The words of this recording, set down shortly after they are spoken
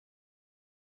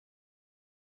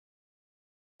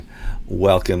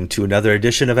Welcome to another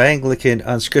edition of Anglican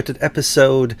Unscripted,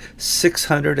 episode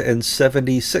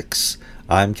 676.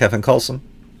 I'm Kevin Coulson.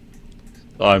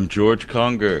 I'm George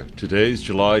Conger. Today's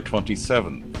July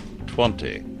 27th,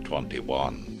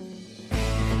 2021.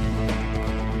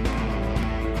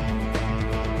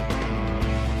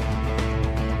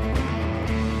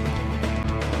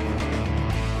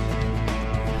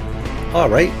 All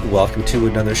right, welcome to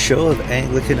another show of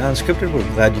Anglican Unscripted. We're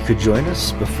glad you could join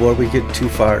us. Before we get too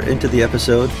far into the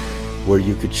episode where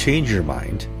you could change your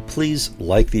mind, please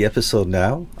like the episode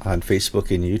now on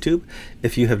Facebook and YouTube.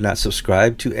 If you have not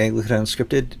subscribed to Anglican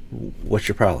Unscripted, what's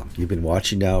your problem? You've been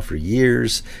watching now for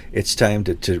years. It's time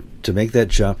to make that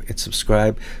jump and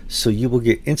subscribe so you will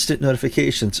get instant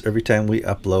notifications every time we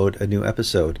upload a new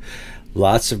episode.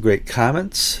 Lots of great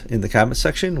comments in the comment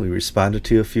section. We responded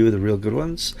to a few of the real good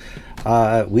ones.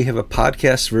 We have a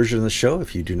podcast version of the show.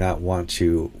 If you do not want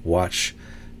to watch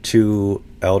two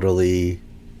elderly,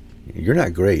 you're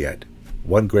not gray yet,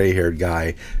 one gray-haired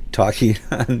guy talking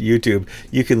on YouTube,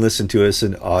 you can listen to us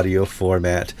in audio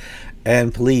format.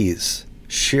 And please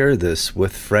share this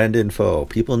with friend and foe.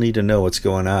 People need to know what's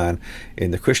going on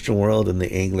in the Christian world and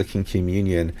the Anglican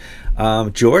Communion.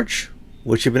 George,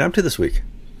 what you been up to this week?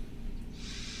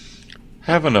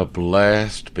 Having a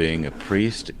blast being a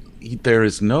priest. There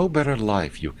is no better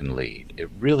life you can lead.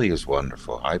 It really is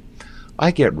wonderful.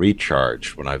 I get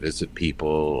recharged when I visit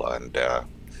people and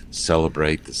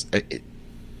celebrate this.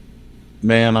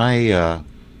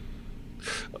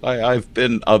 I've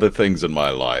been other things in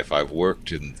my life. I've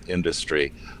worked in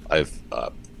industry. I've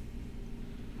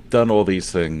done all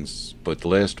these things, but the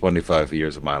last 25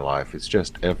 years of my life, it's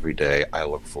just every day I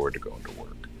look forward to going to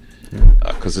work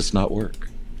because it's not work.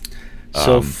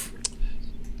 So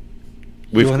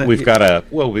we've got a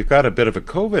bit of a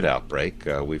COVID outbreak.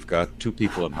 We've got 2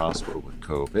 people in hospital with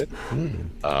COVID.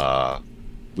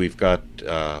 We've got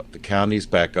the counties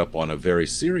back up on a very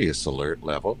serious alert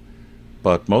level,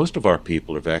 but most of our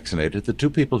people are vaccinated. The 2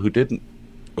 people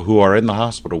who are in the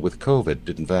hospital with COVID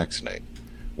didn't vaccinate.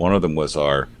 One of them was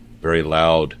our very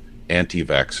loud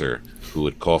anti-vaxxer who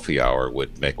at coffee hour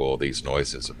would make all these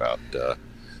noises about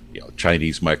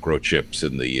Chinese microchips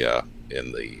in the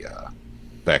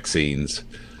vaccines,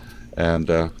 and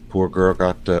poor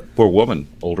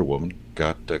older woman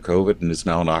got COVID and is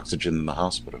now on oxygen in the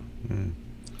hospital.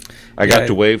 I got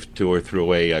to wave to her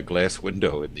through a glass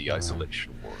window in the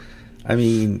isolation ward. I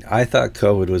mean, I thought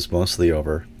COVID was mostly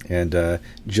over, and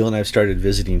Jill and I have started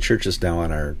visiting churches now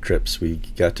on our trips. We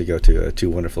got to go to 2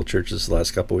 wonderful churches the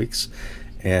last couple of weeks,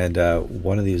 and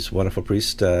one of these wonderful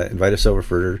priests invited us over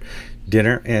for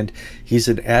dinner, and he's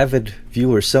an avid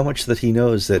viewer, so much that he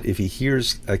knows that if he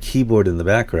hears a keyboard in the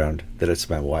background, that it's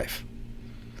my wife.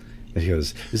 And he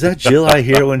goes, "Is that Jill I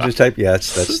hear when you type?" Yeah,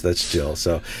 that's Jill.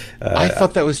 So I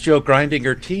thought that was Jill grinding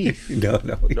her teeth.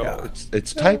 No,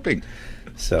 it's typing.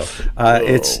 So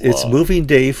it's moving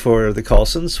day for the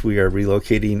Coulsons. We are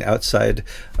relocating outside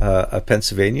of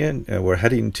Pennsylvania, and we're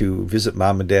heading to visit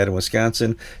Mom and Dad in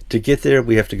Wisconsin. To get there,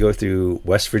 we have to go through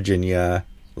West Virginia,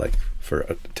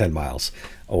 for 10 miles,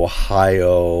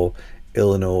 Ohio,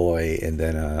 Illinois, and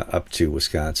then up to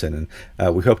Wisconsin.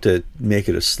 And we hope to make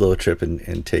it a slow trip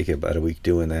and take about a week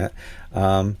doing that.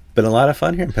 Been a lot of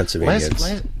fun here in Pennsylvania.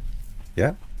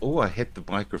 Yeah. Oh, I hit the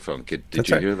microphone. Did That's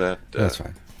you right. hear that? That's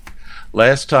fine.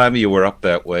 Last time you were up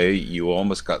that way, you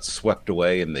almost got swept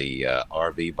away in the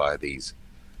RV by these,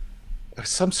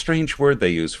 some strange word they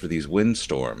use for these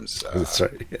windstorms. That's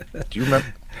right. Do you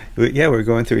remember? Yeah, we're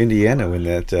going through Indiana when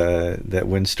that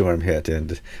windstorm hit,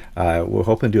 and we're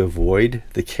hoping to avoid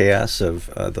the chaos of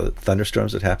the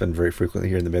thunderstorms that happen very frequently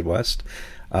here in the Midwest.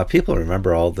 People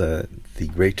remember all the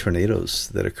great tornadoes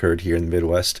that occurred here in the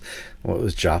Midwest. What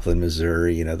was Joplin,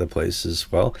 Missouri, and other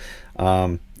places. Well,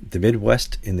 the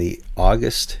Midwest in the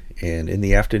August and in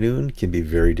the afternoon can be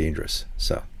very dangerous.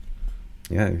 So,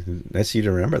 yeah, nice of you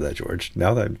to remember that, George.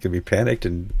 Now that I'm going to be panicked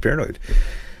and paranoid.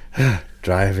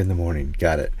 Drive in the morning.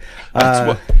 Got it.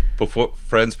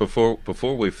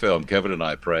 Before we film, Kevin and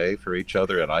I pray for each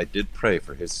other, and I did pray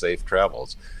for his safe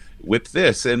travels with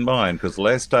this in mind, because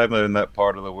last time they're in that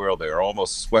part of the world, they were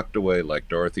almost swept away like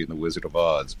Dorothy and the Wizard of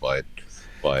Oz by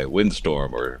a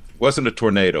windstorm, or it wasn't a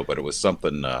tornado, but it was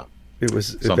something. It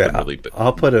was something really big.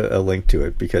 I'll put a link to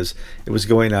it because it was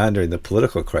going on during the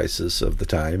political crisis of the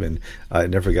time, and I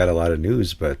never got a lot of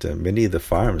news. But many of the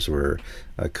farms were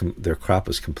their crop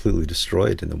was completely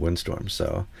destroyed in the windstorm.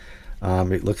 So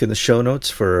look in the show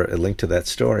notes for a link to that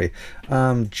story.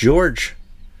 George,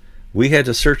 we had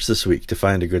to search this week to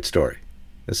find a good story.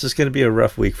 This is going to be a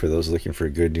rough week for those looking for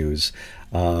good news.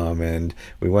 And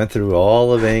we went through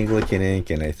all of Anglican Ink,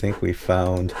 and I think we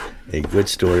found a good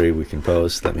story we can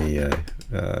post. Let me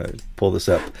pull this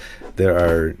up. There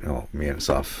are, oh man, it's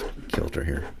off kilter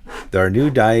here. There are new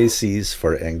dioceses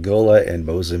for Angola and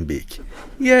Mozambique.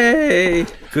 Yay!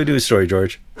 Good news story,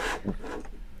 George.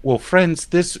 Well, friends,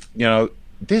 this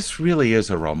really is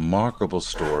a remarkable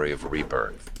story of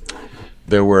rebirth.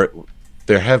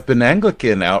 There have been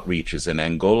Anglican outreaches in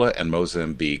Angola and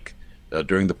Mozambique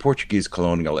during the Portuguese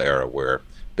colonial era, where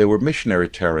they were missionary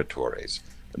territories,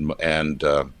 and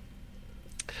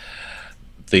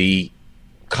the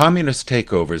communist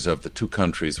takeovers of the two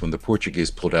countries when the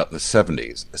Portuguese pulled out in the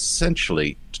 70s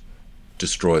essentially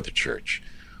destroyed the church.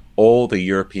 All the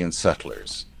European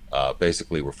settlers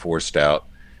basically were forced out,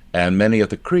 and many of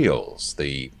the Creoles,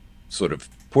 the sort of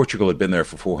Portugal had been there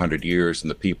for 400 years, and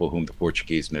the people whom the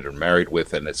Portuguese intermarried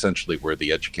with and essentially were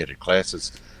the educated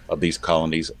classes of these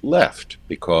colonies left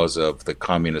because of the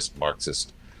communist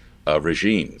Marxist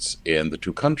regimes in the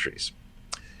two countries.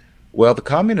 Well, the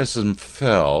communism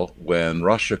fell when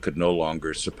Russia could no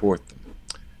longer support them.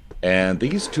 And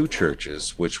these two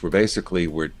churches, which were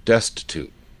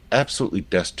destitute, absolutely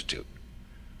destitute,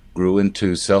 grew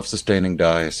into self-sustaining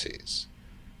dioceses.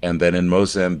 And then in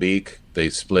Mozambique, they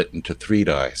split into 3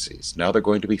 dioceses. Now they're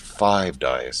going to be 5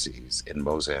 dioceses in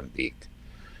Mozambique.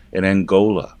 In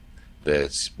Angola,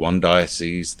 there's 1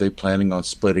 diocese. They're planning on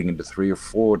splitting into 3 or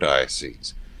 4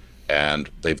 dioceses. And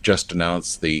they've just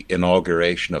announced the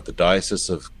inauguration of the Diocese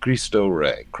of Cristo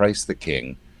Rei, Christ the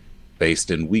King, based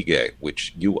in Uige,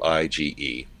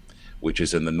 Uige, which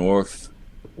is in the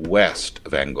northwest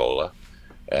of Angola.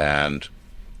 And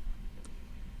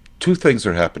 2 things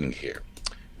are happening here.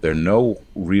 There are no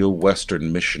real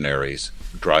Western missionaries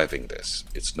driving this.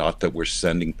 It's not that we're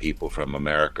sending people from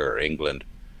America or England.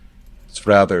 It's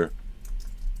rather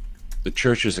the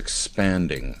church is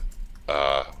expanding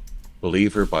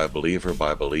believer by believer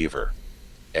by believer.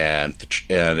 And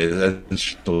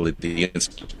essentially the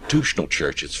institutional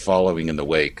church is following in the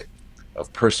wake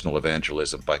of personal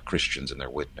evangelism by Christians in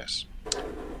their witness.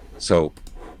 So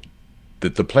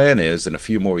the plan is, in a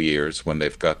few more years, when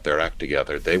they've got their act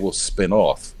together, they will spin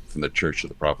off from the Church of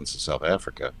the Province of South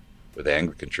Africa, or the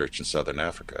Anglican Church in Southern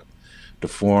Africa, to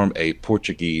form a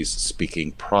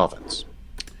Portuguese-speaking province.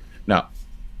 Now,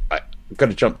 I've got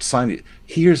to jump to sign it.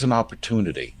 Here's an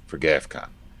opportunity for GAFCON.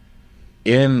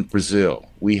 In Brazil,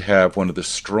 we have one of the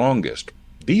strongest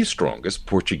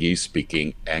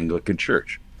Portuguese-speaking Anglican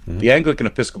Church. Mm-hmm. The Anglican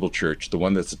Episcopal Church, the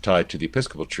one that's tied to the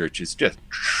Episcopal Church, is just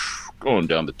going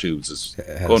down the tubes,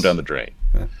 going down the drain.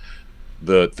 Yeah.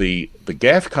 The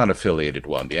GAFCON affiliated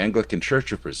one, the Anglican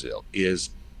Church of Brazil, is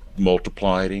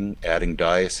multiplying, adding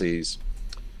dioceses.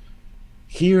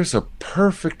 Here's a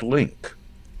perfect link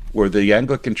where the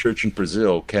Anglican Church in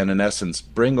Brazil can, in essence,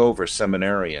 bring over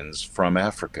seminarians from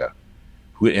Africa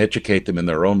who educate them in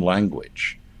their own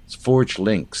language, forge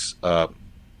links,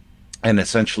 and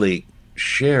essentially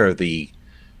share the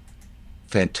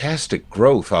fantastic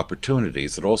growth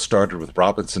opportunities that all started with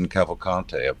Robinson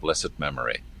Cavalcante of blessed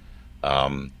memory.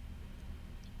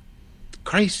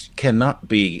 Christ cannot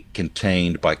be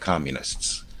contained by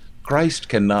communists. Christ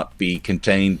cannot be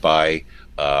contained by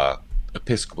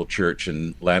Episcopal Church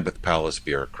and Lambeth Palace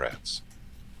bureaucrats.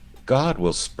 God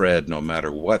will spread no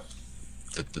matter what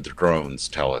the drones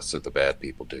tell us that the bad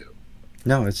people do.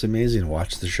 No, it's amazing to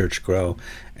watch the church grow.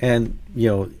 And,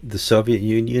 the Soviet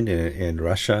Union and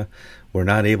Russia were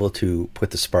not able to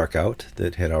put the spark out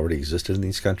that had already existed in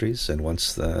these countries. And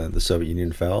once the Soviet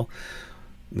Union fell,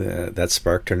 that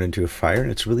spark turned into a fire. And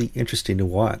it's really interesting to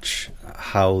watch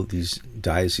how these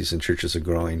dioceses and churches are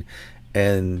growing.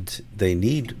 And they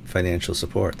need financial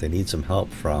support. They need some help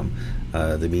from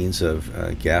the means of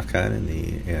GAFCON and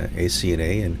the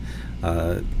ACNA and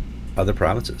other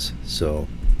provinces. So,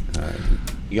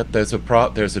 yep, there's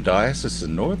a diocese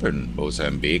in northern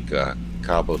Mozambique,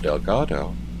 Cabo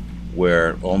Delgado,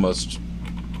 where almost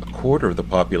a quarter of the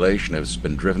population has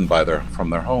been driven from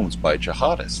their homes by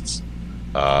jihadists.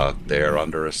 They're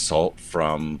under assault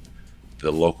from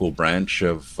the local branch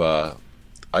of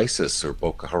ISIS or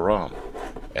Boko Haram,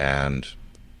 and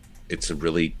it's a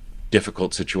really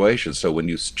difficult situation. So when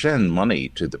you send money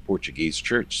to the Portuguese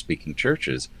church-speaking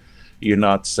churches, you're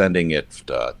not sending it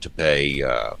to pay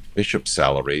bishop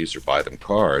salaries or buy them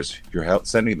cars. You're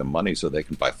sending them money so they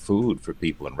can buy food for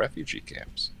people in refugee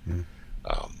camps. Mm.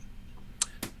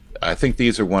 I think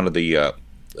these are one of the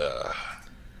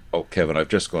Kevin, I've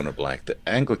just gone a blank. The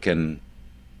Anglican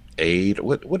Aid.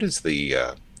 What is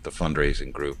the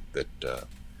fundraising group that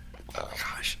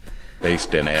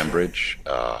based in Ambridge?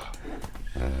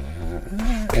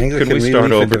 Anglican Can we start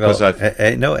Relief over? and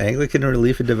Development. No, Anglican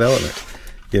Relief and Development.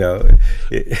 You know,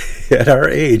 at our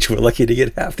age, we're lucky to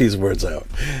get half these words out.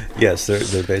 Yes,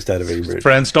 they're based out of Cambridge.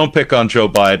 Friends, don't pick on Joe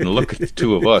Biden. Look at the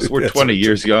two of us. We're 20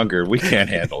 years younger. We can't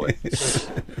handle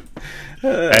it.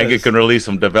 Anglican Relief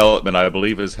and Development, I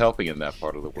believe, is helping in that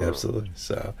part of the world. Absolutely.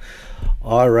 So,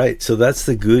 all right. So that's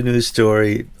the good news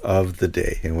story of the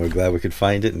day, and we're glad we could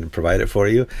find it and provide it for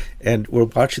you. And we're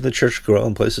watching the church grow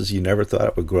in places you never thought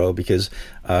it would grow, because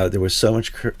there was so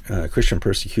much Christian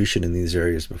persecution in these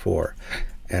areas before.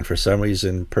 And for some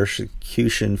reason,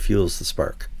 persecution fuels the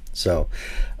spark. So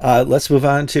let's move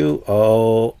on to,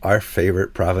 our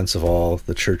favorite province of all,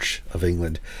 the Church of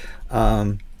England.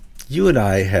 You and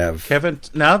I have... Kevin,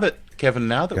 now that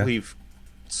Yeah. we've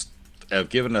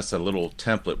given us a little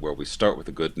template where we start with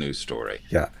a good news story,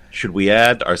 Yeah. should we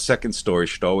add our second story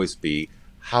should always be,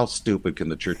 how stupid can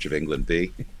the Church of England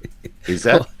be? Is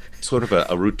that sort of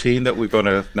a routine that we're going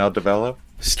to now develop?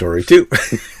 Story 2.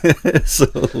 So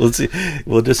we'll see.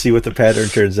 We'll just see what the pattern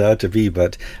turns out to be.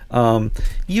 But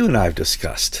you and I have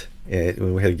discussed,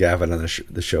 when we had Gavin on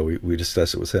the show, we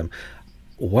discussed it with him.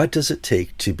 What does it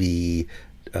take to be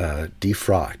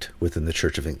defrocked within the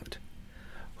Church of England?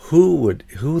 Who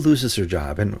loses their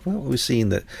job? And we've seen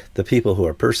that the people who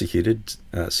are persecuted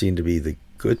seem to be the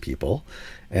good people,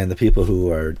 and the people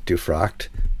who are defrocked,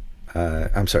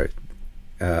 are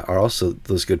also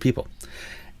those good people.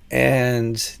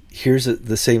 And here's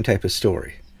the same type of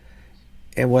story.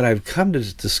 And what I've come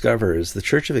to discover is the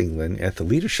Church of England at the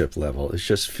leadership level is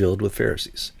just filled with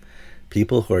Pharisees.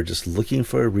 People who are just looking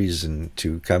for a reason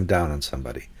to come down on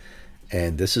somebody.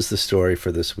 And this is the story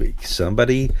for this week.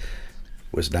 Somebody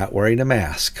was not wearing a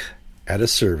mask at a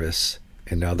service,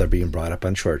 and now they're being brought up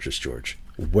on charges, George.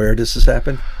 Where does this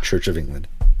happen? Church of England.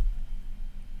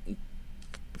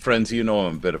 Friends, you know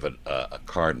I'm a bit of a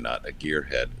car nut, a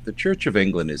gearhead. The Church of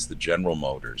England is the General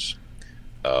Motors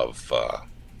of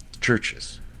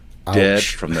churches. Ouch. Dead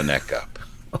from the neck up.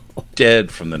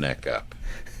 Dead from the neck up.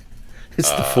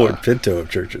 It's the Ford Pinto of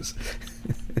churches.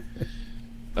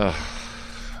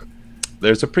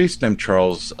 There's a priest named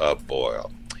Charles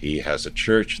Boyle. He has a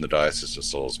church in the Diocese of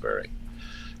Salisbury.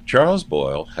 Charles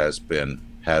Boyle has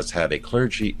had a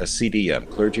CDM,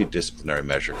 clergy disciplinary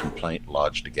measure complaint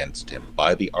lodged against him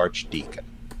by the archdeacon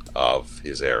of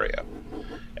his area.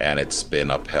 And it's been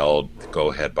upheld,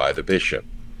 go ahead, by the bishop,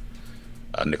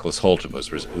 Nicholas Holton,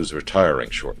 who's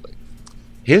retiring shortly.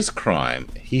 His crime,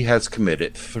 he has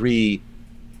committed 3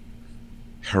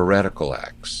 heretical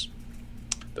acts.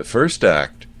 The first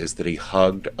act is that he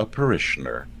hugged a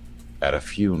parishioner at a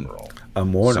funeral. A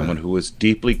mourner. Someone who was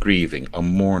deeply grieving, a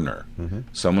mourner. Mm-hmm.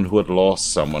 Someone who had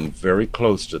lost someone very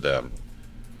close to them,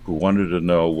 who wanted to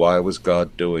know, why was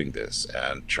God doing this?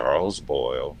 And Charles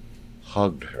Boyle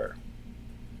hugged her.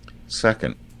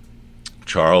 Second,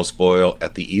 Charles Boyle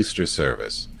at the Easter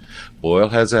service. Boyle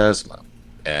has asthma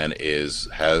and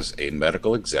has a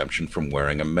medical exemption from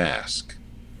wearing a mask.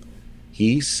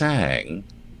 He sang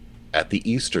at the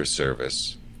Easter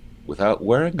service without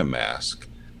wearing a mask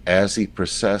as he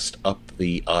processed up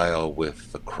the aisle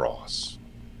with the cross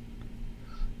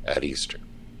at Easter.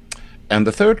 And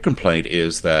the third complaint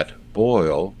is that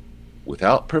Boyle,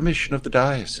 without permission of the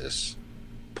diocese,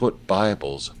 put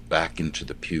Bibles back into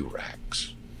the pew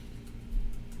racks.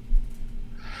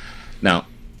 Now,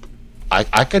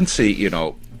 I can see,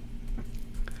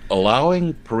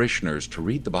 allowing parishioners to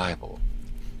read the Bible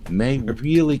may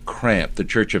really cramp the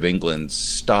Church of England's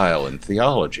style and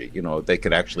theology. They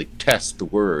could actually test the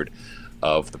word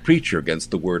of the preacher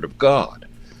against the word of God.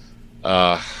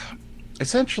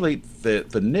 Essentially, the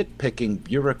nitpicking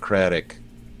bureaucratic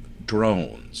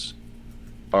drones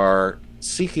are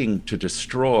seeking to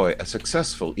destroy a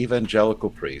successful evangelical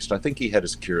priest. I think he had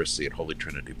his curacy at Holy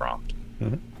Trinity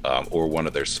Brompton, or one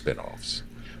of their spin-offs.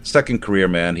 Second career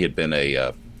man, he had been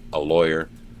a lawyer,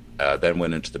 then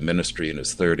went into the ministry in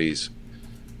his 30s.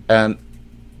 And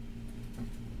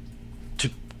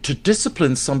to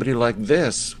discipline somebody like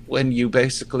this when you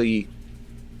basically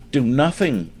do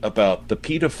nothing about the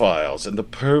pedophiles and the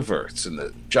perverts and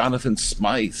the Jonathan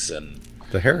Smythes and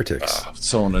the heretics,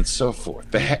 so on and so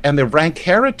forth, and the rank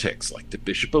heretics like the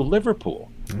Bishop of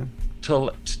Liverpool,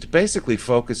 to basically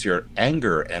focus your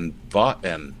anger and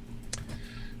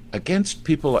against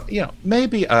people,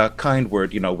 maybe a kind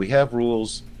word. We have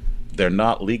rules; they're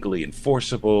not legally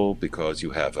enforceable because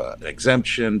you have an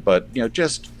exemption. But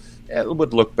it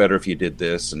would look better if you did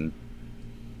this, and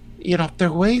there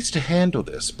are ways to handle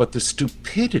this. But the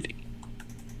stupidity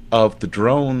of the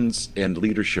drones and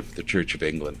leadership of the Church of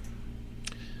England.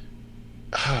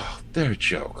 Oh, they're a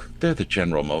joke. They're the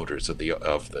General Motors of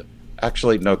the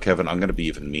Actually, no, Kevin, I'm going to be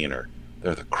even meaner.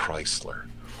 They're the Chrysler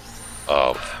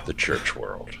of the church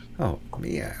world. Oh,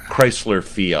 yeah. Chrysler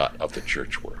Fiat of the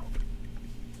church world.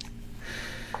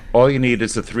 All you need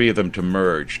is the three of them to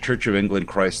merge, Church of England,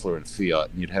 Chrysler, and Fiat,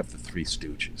 and you'd have the Three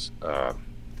Stooges.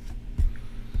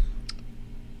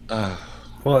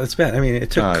 Well, it's bad. I mean,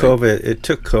 it took COVID. It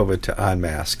took COVID to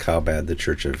unmask how bad the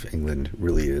Church of England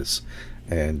really is,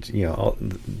 and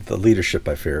the leadership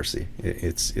by Pharisee.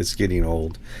 It's getting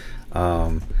old.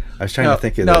 I was trying to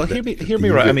think of hear me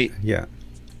right. I mean, yeah.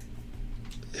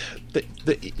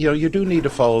 You do need to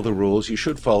follow the rules. You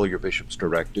should follow your bishop's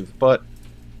directive, but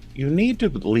you need to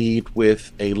lead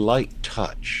with a light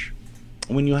touch.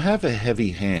 When you have a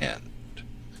heavy hand,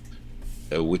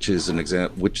 which is an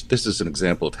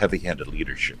example of heavy-handed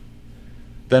leadership,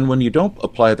 then when you don't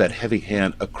apply that heavy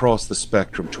hand across the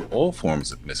spectrum to all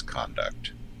forms of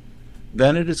misconduct,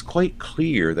 then it is quite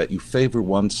clear that you favor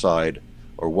one side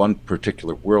or one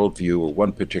particular worldview or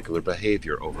one particular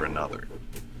behavior over another.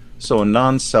 So a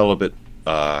non-celibate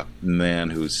man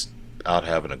who's out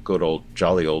having a good old,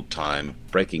 jolly old time,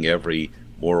 breaking every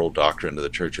moral doctrine of the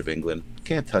Church of England,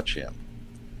 can't touch him.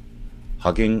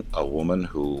 Hugging a woman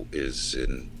who is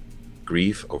in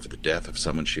grief over the death of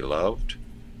someone she loved,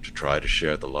 to try to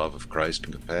share the love of Christ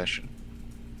and compassion.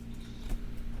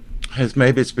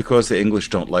 Maybe it's because the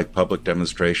English don't like public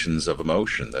demonstrations of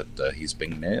emotion that he's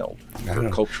being nailed for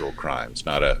cultural crimes,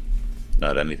 not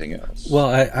anything else. Well,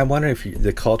 I wonder if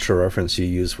the cultural reference you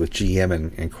use with GM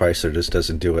and Chrysler just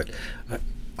doesn't do it.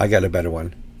 I got a better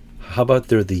one. How about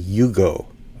they're the Yugo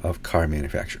of car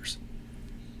manufacturers?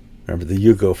 Remember the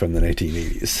Yugo from the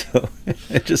 1980s?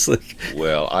 So just like,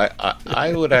 well,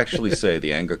 I would actually say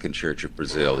the Anglican Church of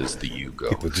Brazil is the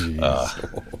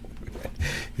Yugo.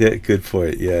 Yeah, good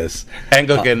point. Yes,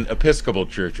 Anglican Episcopal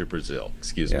Church of Brazil.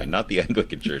 Excuse me, not the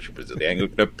Anglican Church of Brazil. The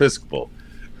Anglican Episcopal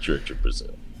Church of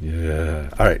Brazil. Yeah.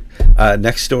 All right.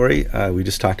 Next story. We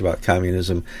just talked about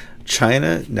communism.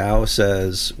 China now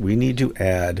says we need to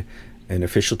add an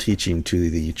official teaching to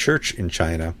the church in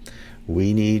China.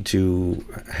 We need to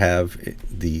have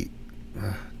the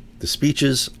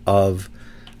speeches of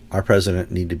our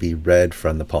president need to be read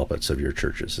from the pulpits of your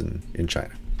churches in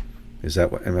China. Is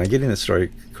that what? Am I getting the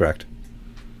story correct?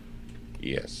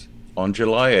 Yes. On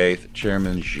July 8th,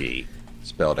 Chairman Xi,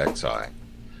 spelled Xi,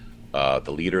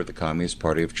 the leader of the Communist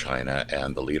Party of China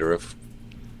and the leader of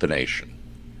the nation,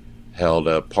 held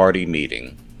a party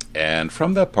meeting. And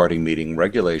from that party meeting,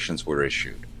 regulations were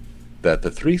issued that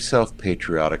the three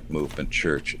self-patriotic movement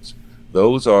churches,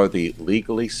 those are the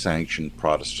legally sanctioned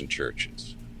Protestant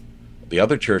churches. The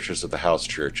other churches are the house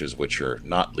churches, which are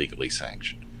not legally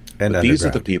sanctioned. And these are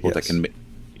the people that can,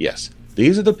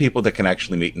 these are the people that can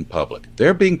actually meet in public.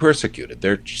 They're being persecuted.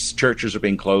 Their churches are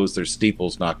being closed, their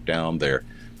steeples knocked down, their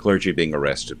clergy being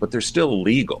arrested, but they're still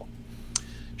legal.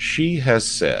 She has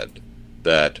said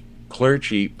that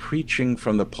clergy preaching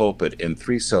from the pulpit in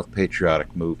three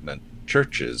self-patriotic movement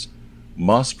churches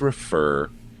must refer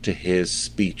to his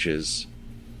speeches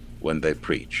when they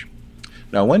preach.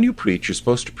 Now, when you preach, you're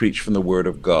supposed to preach from the Word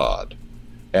of God.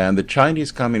 And the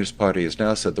Chinese Communist Party has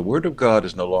now said the Word of God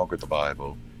is no longer the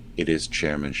Bible, it is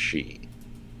Chairman Xi.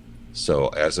 So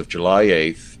as of July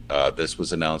 8th, this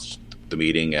was announced at the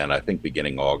meeting, and I think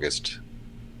beginning August,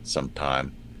 some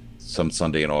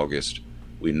Sunday in August,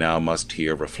 we now must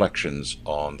hear reflections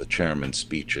on the chairman's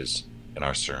speeches in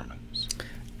our sermons.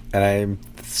 And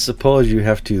I suppose you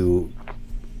have to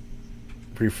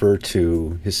refer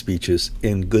to his speeches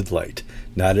in good light,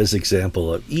 not as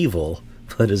example of evil,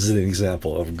 but as an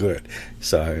example of good.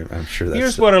 So I'm sure that's...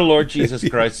 Here's what our Lord Jesus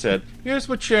Christ said. Here's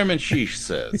what Chairman Xi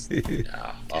says.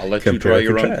 I'll let you draw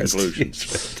your own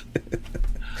conclusions.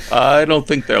 I don't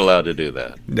think they're allowed to do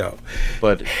that. No.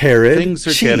 But Herod things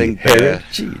are getting bad.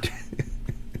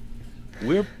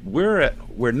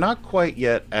 We're not quite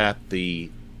yet at the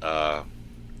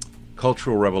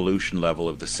Cultural Revolution level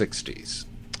of the 60s,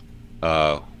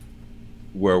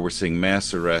 where we're seeing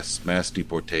mass arrests, mass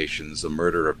deportations, the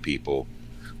murder of people.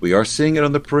 We are seeing it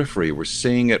on the periphery. We're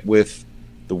seeing it with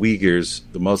the Uyghurs,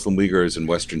 the Muslim Uyghurs in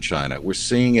Western China. We're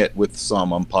seeing it with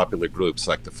some unpopular groups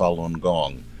like the Falun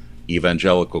Gong,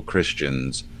 evangelical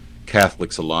Christians,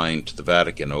 Catholics aligned to the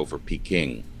Vatican over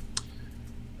Peking.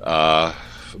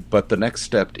 But the next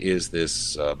step is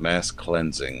this mass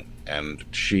cleansing, and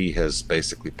she has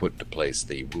basically put into place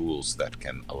the rules that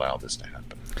can allow this to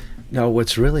happen. Now,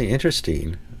 what's really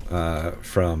interesting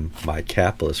from my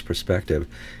capitalist perspective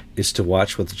is to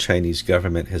watch what the Chinese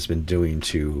government has been doing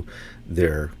to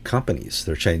their companies,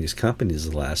 their Chinese companies,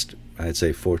 the last, I'd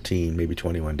say, 14, maybe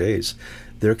 21 days.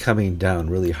 They're coming down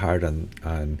really hard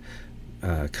on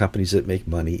companies that make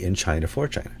money in China for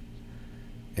China.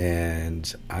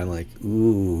 And I'm like,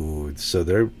 ooh. So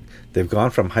they've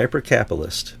gone from hyper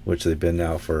capitalist, which they've been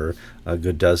now for a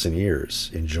good dozen years,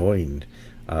 enjoying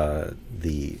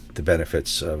the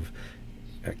benefits of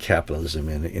capitalism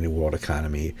in a world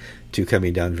economy, to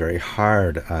coming down very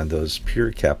hard on those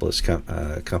pure capitalist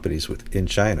companies within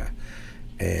China.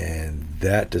 And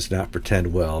that does not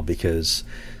portend well, because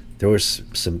there was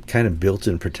some kind of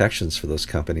built-in protections for those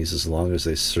companies as long as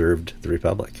they served the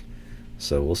Republic.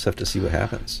 So we'll just have to see what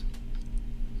happens.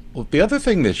 Well, the other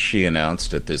thing that Xi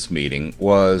announced at this meeting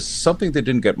was something that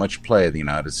didn't get much play in the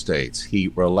United States. He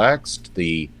relaxed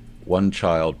the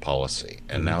one-child policy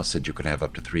and now said you can have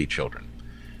up to 3 children.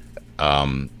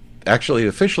 Actually,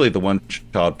 officially, the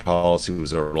one-child policy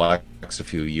was relaxed a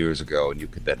few years ago, and you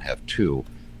could then have 2.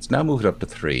 It's now moved up to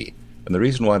 3. And the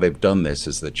reason why they've done this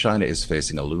is that China is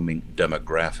facing a looming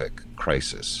demographic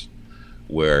crisis,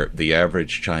 where the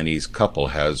average Chinese couple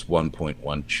has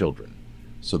 1.1 children.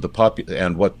 So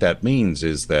and what that means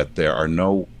is that there are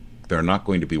not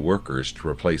going to be workers to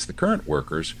replace the current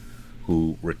workers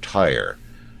who retire.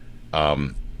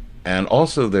 And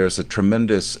also there's a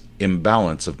tremendous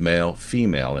imbalance of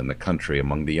male-female in the country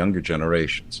among the younger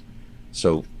generations.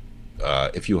 So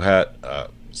if you had,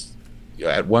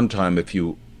 at one time, if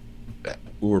you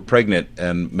were pregnant,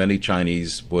 and many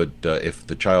Chinese would, if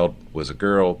the child was a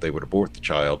girl, they would abort the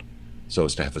child so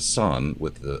as to have a son,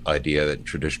 with the idea that in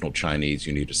traditional Chinese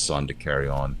you need a son to care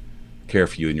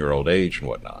for you in your old age and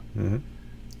whatnot. Mm-hmm.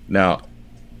 Now,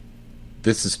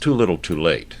 this is too little too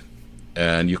late.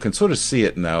 And you can sort of see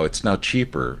it now. It's now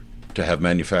cheaper to have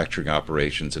manufacturing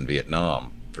operations in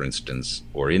Vietnam, for instance,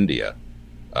 or India,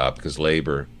 because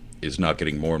labor is now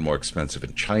getting more and more expensive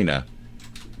in China.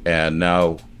 And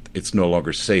now it's no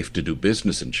longer safe to do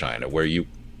business in China, where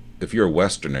if you're a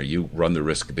Westerner, you run the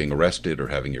risk of being arrested or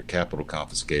having your capital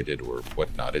confiscated or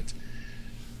whatnot.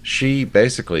 She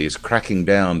basically is cracking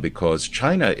down because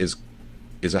China is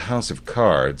a house of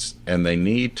cards, and they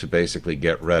need to basically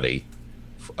get ready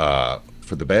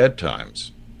for the bad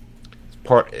times.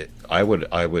 I would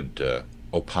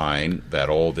opine that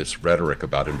all this rhetoric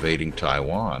about invading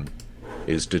Taiwan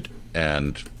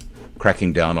and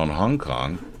cracking down on Hong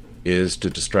Kong is to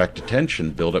distract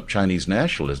attention, build up Chinese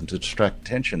nationalism, to distract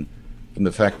attention from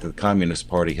the fact that the Communist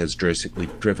Party has basically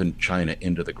driven China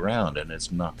into the ground and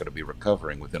it's not going to be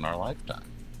recovering within our lifetime.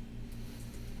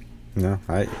 No,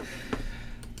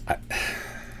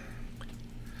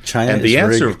 China, and the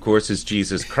answer, of course, is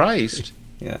Jesus Christ.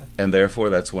 Yeah. And therefore,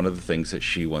 that's one of the things that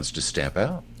she wants to stamp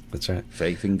out. That's right.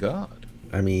 Faith in God.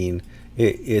 I mean,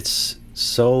 it's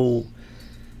so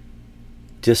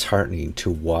disheartening to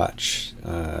watch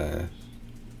the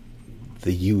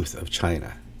youth of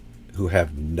China, who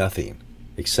have nothing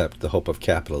except the hope of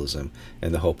capitalism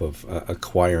and the hope of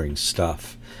acquiring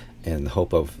stuff and the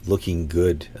hope of looking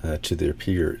good to their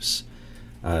peers.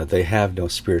 They have no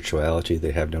spirituality,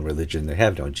 they have no religion, they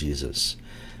have no Jesus.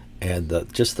 And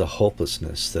just the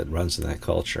hopelessness that runs in that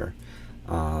culture,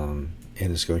 and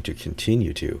is going to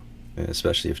continue to,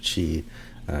 especially if Xi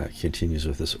continues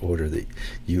with this order that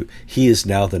he is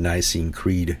now the Nicene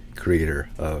Creed creator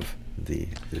of the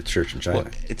church in China.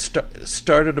 Well, it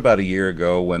started about a year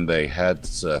ago when they had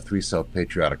 3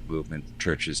 self-patriotic movement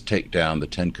churches take down the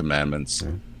 10 Commandments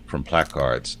from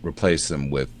placards, replace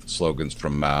them with slogans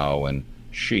from Mao and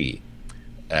Xi.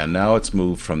 And now it's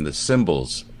moved from the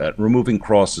symbols, removing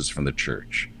crosses from the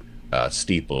church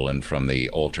steeple and from the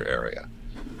altar area.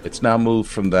 It's now moved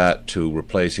from that to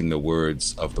replacing the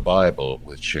words of the Bible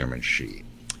with Chairman Xi.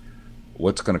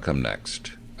 What's going to come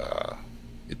next?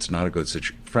 It's not a good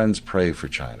situation. Friends, pray for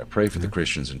China. Pray for the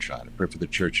Christians in China. Pray for the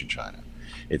church in China.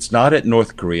 It's not at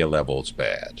North Korea levels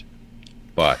bad,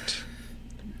 but...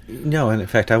 No, and in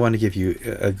fact, I want to give you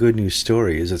a good news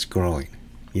story is it's growing.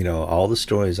 You know, all the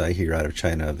stories I hear out of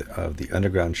China of the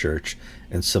underground church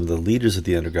and some of the leaders of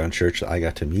the underground church that I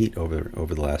got to meet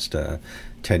over the last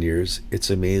 10 years, it's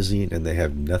amazing, and they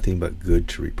have nothing but good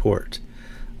to report,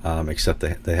 except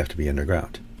they have to be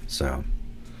underground. So,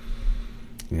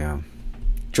 yeah.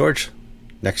 George,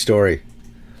 next story.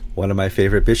 One of my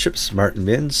favorite bishops, Martin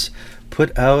Minns,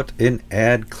 put out an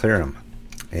ad clerum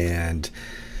and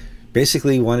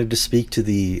basically wanted to speak to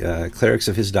the clerics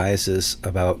of his diocese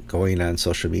about going on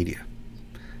social media.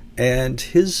 And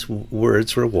his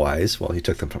words were wise. Well, he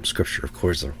took them from Scripture, of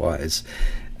course they're wise.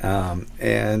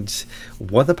 And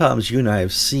one of the problems you and I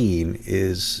have seen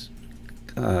is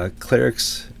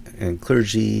clerics and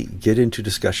clergy get into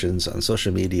discussions on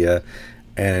social media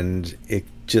and it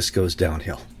just goes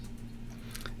downhill.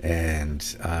 And,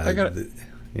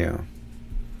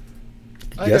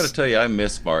 I got to tell you, I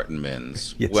miss Martin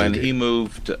Minns. Yes, When he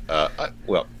moved,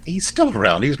 well, he's still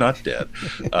around. He's not dead.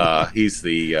 He's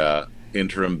the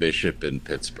interim bishop in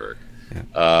Pittsburgh.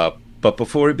 Yeah. But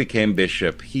before he became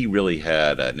bishop, he really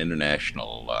had an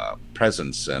international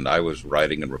presence, and I was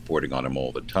writing and reporting on him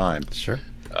all the time. Sure.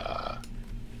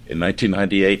 In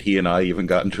 1998, he and I even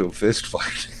got into a fist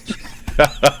fight.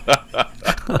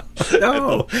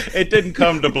 No, it didn't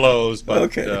come to blows, but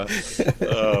okay.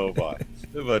 Oh my!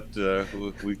 But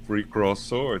we crossed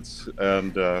swords,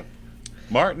 and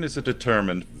Martin is a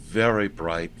determined, very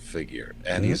bright figure,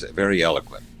 and he's very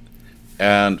eloquent.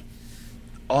 And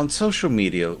on social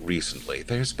media recently,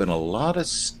 there's been a lot of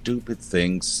stupid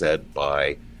things said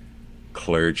by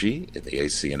clergy, the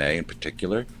ACNA in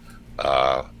particular,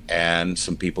 and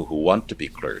some people who want to be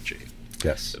clergy.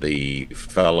 Yes. The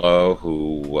fellow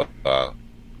who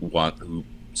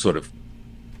sort of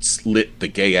lit the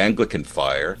gay Anglican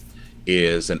fire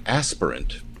is an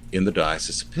aspirant in the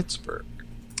Diocese of Pittsburgh.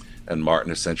 And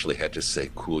Martin essentially had to say,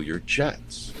 cool your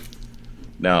jets.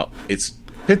 Now,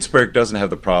 Pittsburgh doesn't have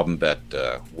the problem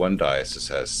that one diocese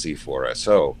has,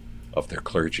 C4SO, of their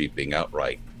clergy being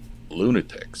outright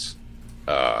lunatics.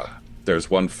 There's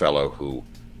one fellow who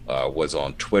was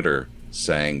on Twitter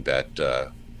saying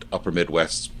that Upper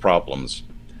Midwest's problems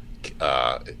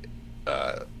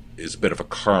is a bit of a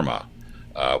karma,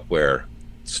 where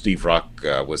Steve Rock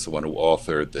was the one who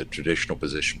authored the traditional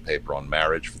position paper on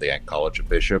marriage for the College of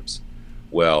Bishops.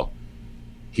 Well,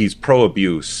 he's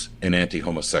pro-abuse and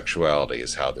anti-homosexuality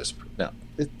is how this... Now,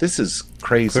 this is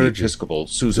crazy clergy. Episcopal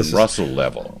Susan Russell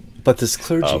level. But this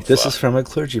clergy, this is from a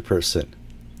clergy person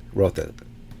wrote that.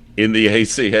 In the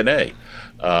ACNA.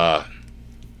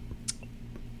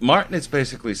 Martin is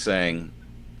basically saying,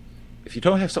 if you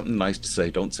don't have something nice to say,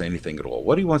 don't say anything at all.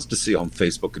 What he wants to see on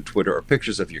Facebook and Twitter are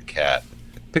pictures of your cat,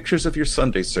 pictures of your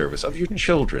Sunday service, of your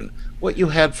children, what you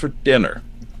had for dinner.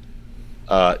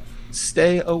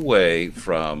 Stay away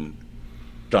from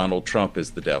Donald Trump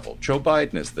is the devil, Joe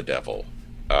Biden is the devil,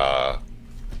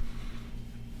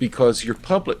 because you're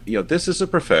public. This is a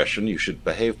profession. You should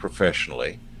behave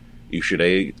professionally. You should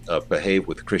behave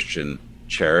with Christian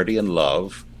charity and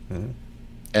love. Mm-hmm.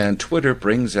 And Twitter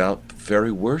brings out the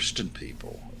very worst in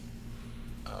people.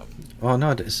 Oh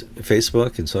no!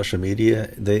 Facebook and social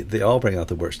media, they all bring out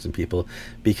the worst in people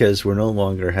because we're no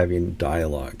longer having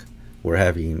dialogue. We're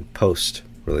having post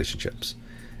relationships.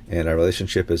 And our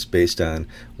relationship is based on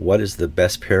what is the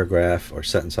best paragraph or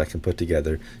sentence I can put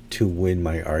together to win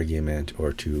my argument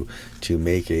or to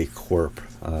make a corp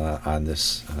on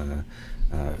this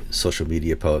social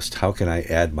media post. How can I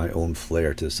add my own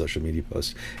flair to the social media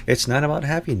post? It's not about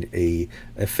having a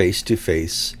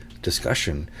face-to-face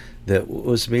discussion that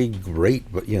was made great,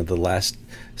 but the last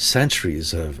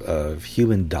centuries of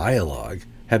human dialogue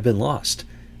have been lost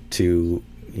to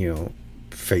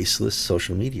faceless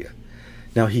social media.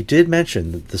 Now, he did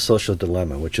mention The Social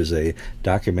Dilemma, which is a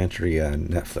documentary on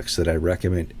Netflix that I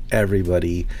recommend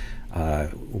everybody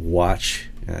watch.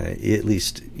 At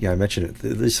least, I mentioned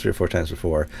it at least 3 or 4 times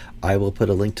before. I will put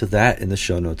a link to that in the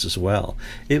show notes as well.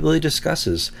 It really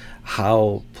discusses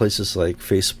how places like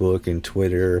Facebook and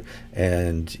Twitter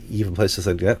and even places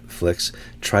like Netflix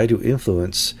try to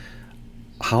influence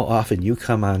how often you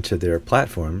come onto their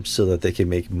platform so that they can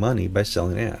make money by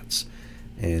selling ads.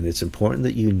 And it's important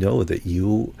that you know that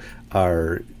you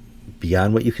are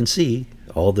beyond what you can see.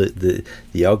 All the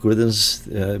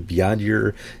algorithms beyond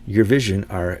your vision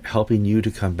are helping you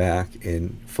to come back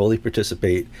and fully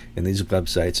participate in these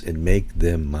websites and make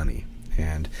them money.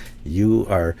 And you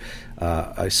are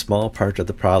a small part of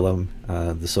the problem.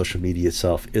 The social media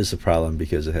itself is a problem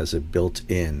because it has a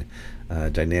built-in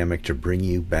dynamic to bring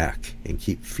you back and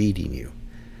keep feeding you.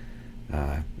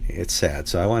 It's sad.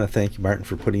 So I want to thank Martin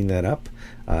for putting that up.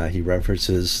 He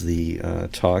references the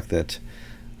talk that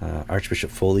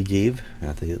Archbishop Foley gave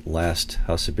at the last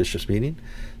House of Bishops meeting.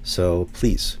 So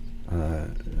please,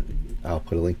 I'll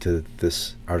put a link to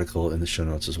this article in the show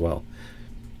notes as well.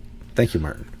 Thank you,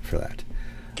 Martin, for that.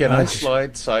 Can I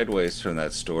slide sideways from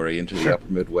that story into the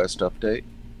Upper Midwest update?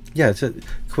 Yeah, it's a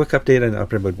quick update on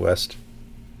Upper Midwest.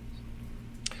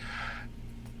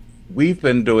 We've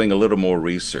been doing a little more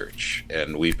research,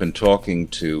 and we've been talking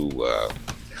to...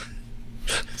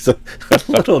 So a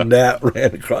little gnat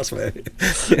ran across my head.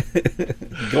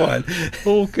 Go on.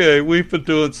 Okay, we've been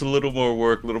doing a little more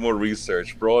work, a little more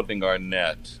research, broadening our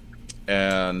net.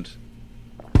 And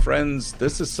friends,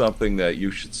 this is something that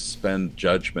you should suspend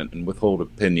judgment and withhold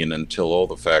opinion until all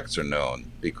the facts are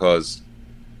known. Because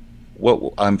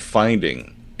what I'm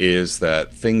finding is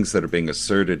that things that are being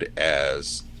asserted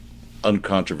as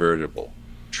uncontrovertible,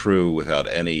 true without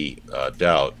any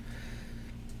doubt,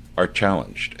 are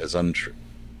challenged as untrue.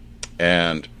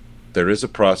 And there is a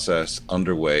process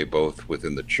underway both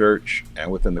within the church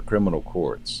and within the criminal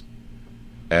courts.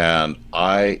 And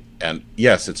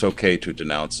yes, it's okay to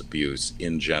denounce abuse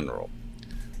in general,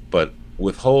 but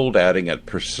withhold adding a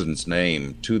person's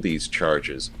name to these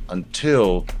charges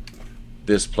until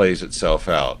this plays itself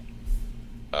out.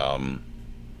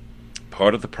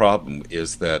 Part of the problem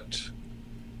is that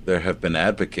there have been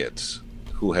advocates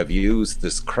who have used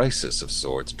this crisis of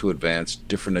sorts to advance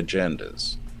different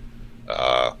agendas.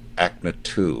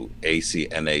 ACNA2,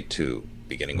 ACNA2,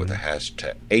 beginning with a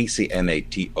hashtag,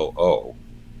 ACNATOO,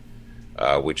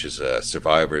 which is a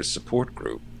survivors support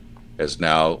group, is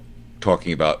now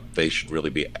talking about they should really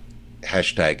be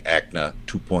hashtag ACNA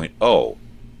 2.0,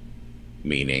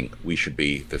 meaning we should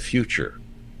be the future.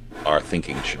 Our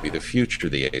thinking should be the future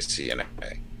of the ACNA.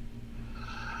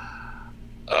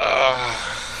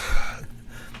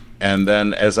 And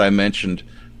then, as I mentioned,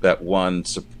 that one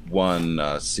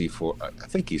C4, I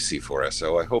think he's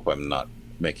C4SO. I hope I'm not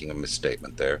making a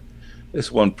misstatement there.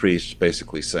 This one priest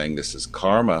basically saying this is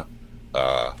karma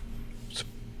for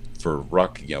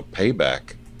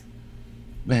payback.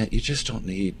 Man, you just don't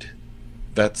need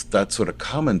that sort of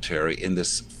commentary in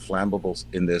this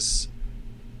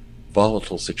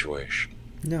volatile situation.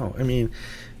 No, I mean,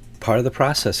 part of the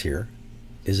process here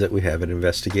is that we have an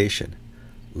investigation.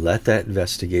 Let that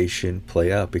investigation play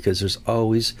out, because there's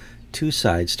always two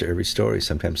sides to every story,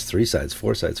 sometimes 3 sides,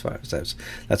 4 sides, 5 sides.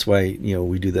 That's why,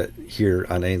 we do that here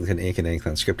on Anglican Ink and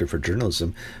Anglican Unscripted for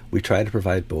journalism. We try to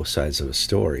provide both sides of a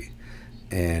story.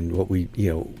 And what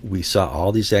we saw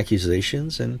all these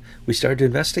accusations, and we started to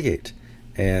investigate.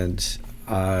 And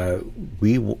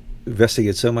we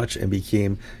investigated so much and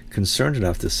became concerned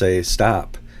enough to say,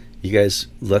 stop. You guys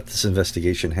let this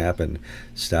investigation happen.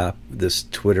 Stop this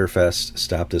Twitter fest.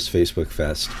 Stop this Facebook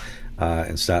fest.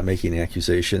 And stop making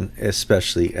accusation,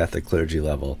 especially at the clergy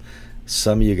level.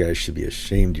 Some of you guys should be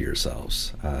ashamed of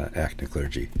yourselves, ACNA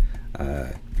clergy.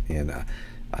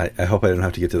 I hope I don't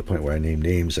have to get to the point where I name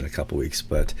names in a couple weeks,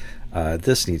 but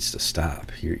this needs to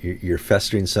stop. You're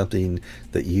festering something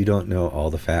that you don't know all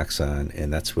the facts on,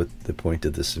 and that's what the point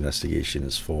of this investigation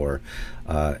is for,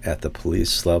 at the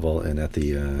police level and at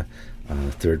the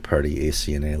third-party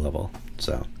ACNA level.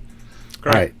 So,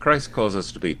 Christ calls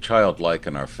us to be childlike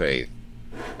in our faith,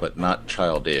 but not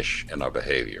childish in our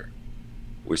behavior.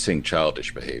 We're seeing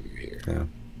childish behavior here.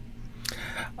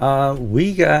 Yeah.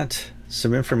 We got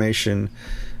some information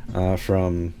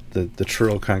from the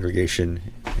Truro congregation,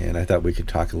 and I thought we could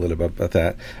talk a little bit about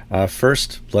that.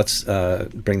 First, let's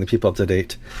bring the people up to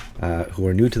date who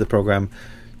are new to the program.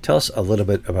 Tell us a little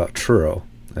bit about Truro,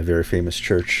 a very famous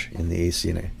church in the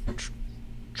ACNA.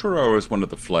 Truro is one of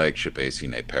the flagship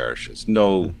ACNA parishes.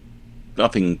 No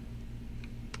doubt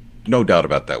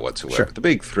about that whatsoever. Sure. The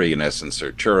big 3, in essence,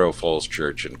 are Truro, Falls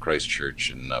Church, and Christ Church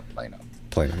in Plano.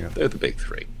 Yeah. They're the big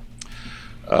 3.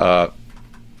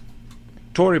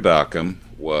 Tory Balcom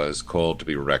was called to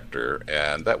be rector,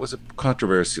 and that was a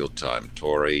controversial time.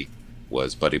 Tory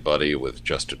was buddy-buddy with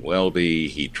Justin Welby.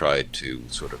 He tried to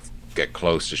sort of get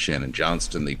close to Shannon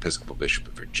Johnston, the Episcopal Bishop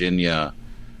of Virginia.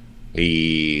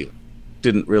 He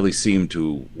didn't really seem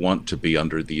to want to be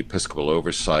under the Episcopal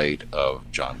oversight of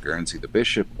John Guernsey, the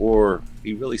bishop, or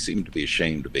he really seemed to be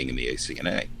ashamed of being in the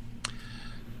ACNA.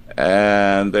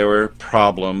 And there were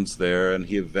problems there, and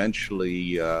he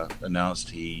eventually announced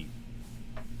the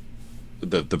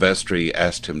vestry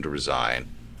asked him to resign,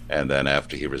 and then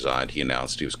after he resigned, he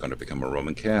announced he was going to become a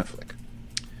Roman Catholic.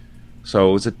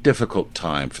 So it was a difficult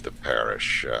time for the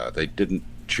parish. They didn't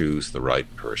choose the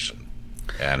right person,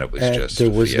 and it was just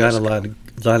there was fiasco. not a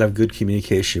lot of good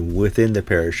communication within the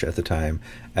parish at the time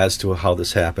as to how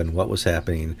this happened, what was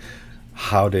happening,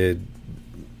 how did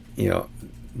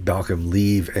Balcom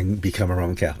leave and become a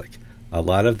Roman Catholic. A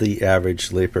lot of the average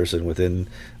layperson within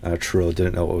Truro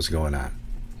didn't know what was going on.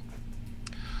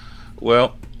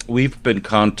 Well, we've been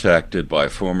contacted by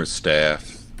former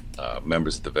staff,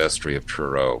 members of the vestry of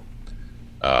Truro,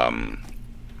 and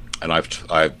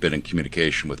I've been in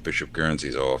communication with Bishop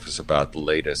Guernsey's office about the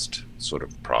latest sort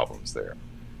of problems there.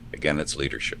 Again, it's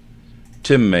leadership.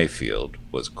 Tim Mayfield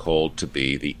was called to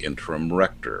be the interim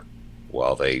rector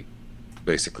while they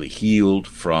basically healed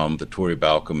from the Tory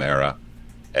Balcom era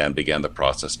and began the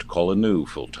process to call a new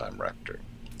full-time rector.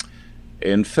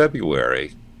 In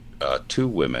February, two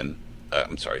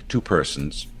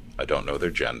persons, I don't know their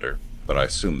gender, but I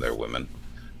assume they're women,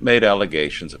 made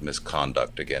allegations of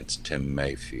misconduct against Tim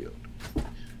Mayfield.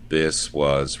 This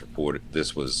was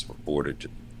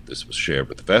shared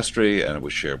with the vestry, and it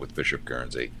was shared with Bishop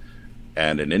Guernsey.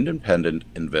 And an independent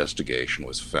investigation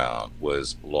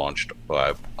was launched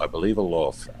by, I believe, a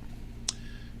law firm.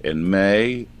 In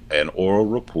May, an oral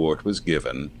report was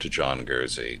given to John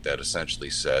Guernsey that essentially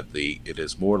said it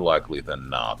is more likely than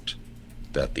not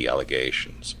that the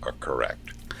allegations are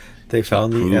correct. They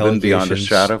found the proven allegations beyond a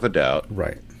shadow of a doubt.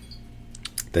 Right.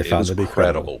 They It found was them a to be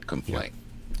credible. credible complaint.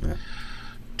 Yeah.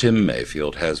 Tim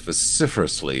Mayfield has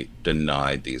vociferously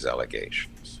denied these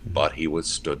allegations, but he was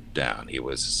stood down. He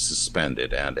was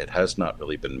suspended, and it has not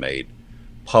really been made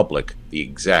public the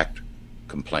exact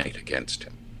complaint against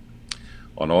him.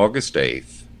 On August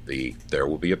 8th, there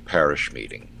will be a parish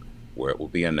meeting where it will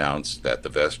be announced that the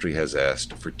vestry has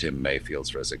asked for Tim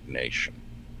Mayfield's resignation.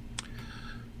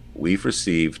 We've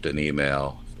received an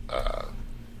email.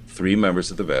 3 members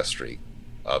of the vestry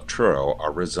of Truro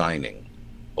are resigning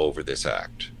over this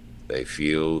act. They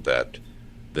feel that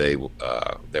there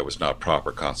was not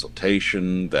proper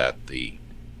consultation, that the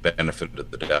benefit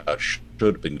of the doubt should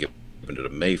have been given to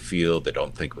Mayfield. They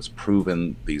don't think it was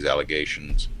proven, these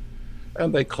allegations.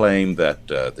 And they claim that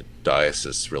the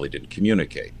diocese really didn't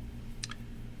communicate.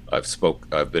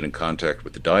 I've been in contact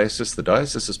with the diocese. The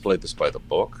diocese has played this by the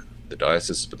book. The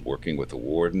diocese has been working with the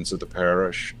wardens of the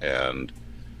parish, and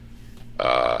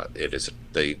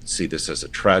they see this as a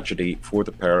tragedy for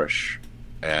the parish.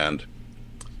 And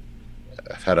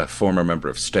I've had a former member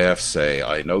of staff say,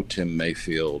 I know Tim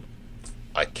Mayfield.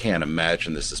 I can't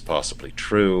imagine this is possibly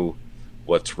true.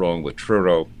 What's wrong with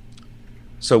Truro?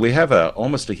 So we have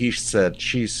almost a he said,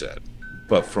 she said.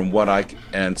 But from what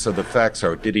and so the facts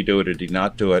are, did he do it or did he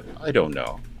not do it? I don't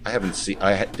know. I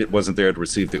wasn't there to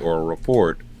receive the oral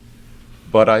report.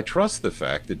 But I trust the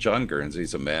fact that John Guernsey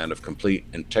is a man of complete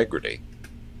integrity,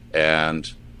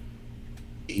 and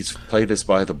he's played this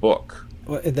by the book.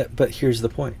 Well, but here's the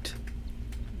point.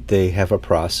 They have a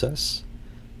process.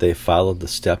 They followed the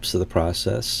steps of the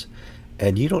process,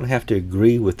 and you don't have to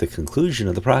agree with the conclusion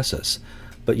of the process,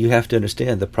 but you have to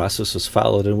understand the process was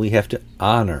followed, and we have to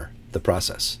honor the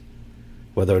process.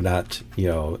 Whether or not,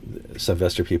 some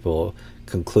vestry people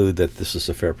conclude that this is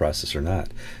a fair process or not.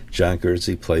 John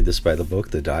Guernsey played this by the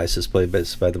book, the diocese played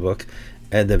this by the book,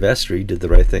 and the vestry did the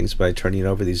right things by turning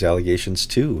over these allegations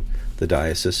to the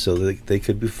diocese so that they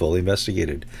could be fully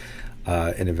investigated.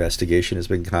 An investigation has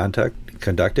been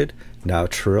conducted. Now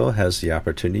Truro has the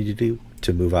opportunity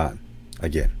to move on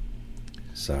again.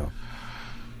 So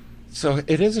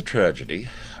it is a tragedy,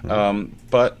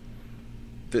 but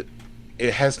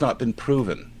it has not been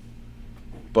proven.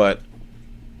 But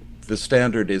the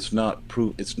standard is not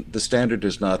the standard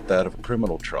is not that of a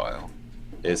criminal trial.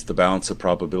 It's the balance of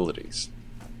probabilities,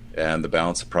 and the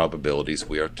balance of probabilities,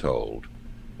 we are told,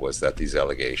 was that these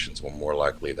allegations were more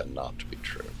likely than not to be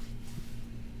true.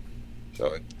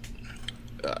 So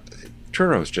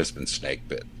Truro's just been snake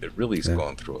bit. It really is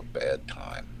going through a bad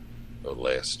time the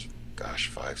last,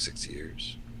 5-6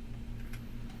 years.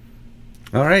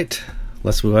 All right,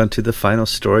 let's move on to the final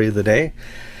story of the day.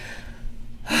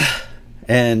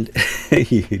 And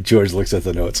George looks at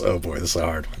the notes. Oh boy, this is a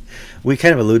hard one. We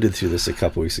kind of alluded to this a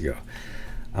couple weeks ago.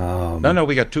 No,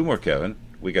 we got 2 more, Kevin.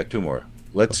 We got 2 more.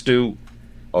 Let's do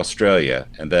Australia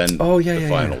and then the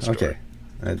final story. Okay,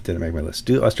 that didn't make my list.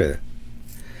 Do Australia.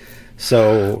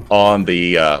 So on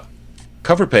the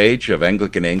cover page of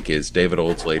Anglican Ink is David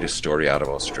Old's latest story out of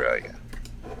Australia.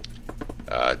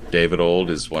 David Old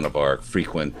is one of our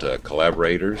frequent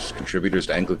collaborators, contributors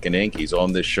to Anglican Ink. He's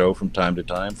on this show from time to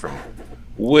time from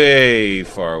way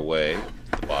far away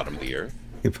at the bottom of the earth.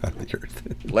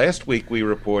 Last week we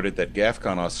reported that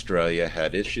GAFCON Australia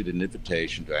had issued an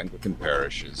invitation to Anglican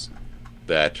parishes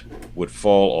that would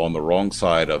fall on the wrong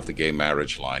side of the gay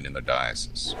marriage line in the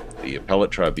diocese. The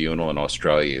appellate tribunal in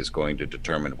Australia is going to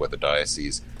determine whether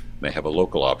dioceses may have a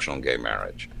local option on gay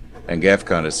marriage. And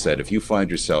GAFCON has said, if you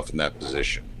find yourself in that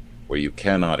position where you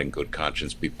cannot in good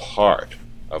conscience be part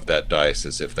of that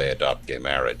diocese if they adopt gay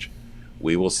marriage,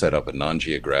 we will set up a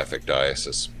non-geographic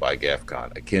diocese by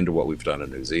GAFCON, akin to what we've done in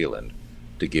New Zealand,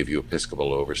 to give you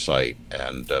episcopal oversight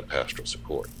and pastoral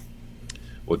support.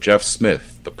 Well, Jeff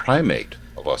Smith, the primate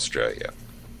of Australia,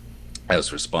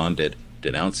 has responded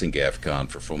denouncing GAFCON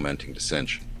for fomenting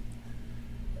dissension.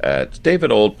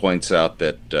 David Old points out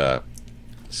that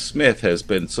Smith has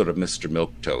been sort of Mr.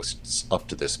 Milquetoast up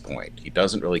to this point. He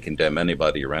doesn't really condemn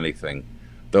anybody or anything.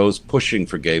 Those pushing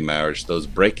for gay marriage, those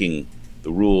breaking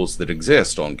the rules that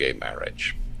exist on gay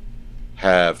marriage,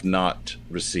 have not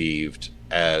received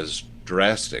as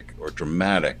drastic or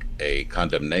dramatic a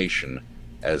condemnation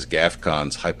as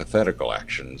GAFCON's hypothetical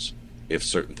actions if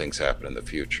certain things happen in the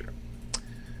future.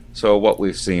 So what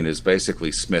we've seen is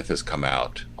basically Smith has come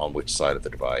out on which side of the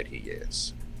divide he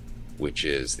is, which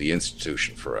is the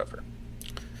institution forever.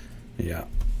 Yeah.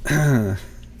 And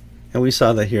we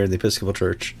saw that here in the Episcopal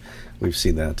Church We've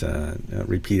seen that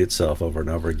repeat itself over and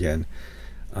over again.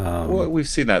 Well, we've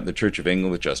seen that in the Church of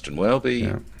England with Justin Welby.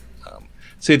 Yeah.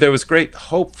 See, there was great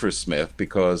hope for Smith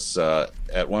because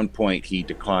at one point he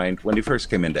declined, when he first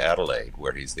came into Adelaide,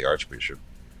 where he's the Archbishop,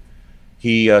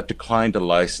 he declined to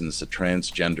license a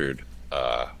transgendered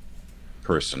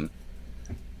person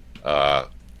to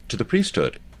the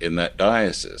priesthood in that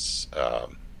diocese.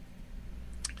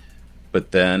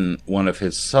 But then one of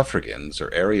his suffragans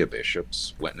or area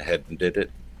bishops went ahead and did it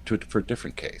for a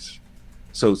different case.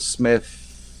 So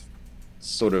Smith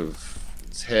sort of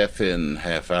is half in,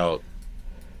 half out,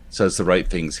 says the right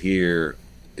things here,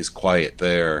 is quiet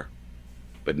there,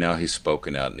 but now he's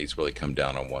spoken out and he's really come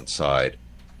down on one side,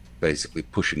 basically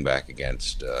pushing back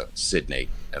against Sydney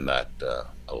and that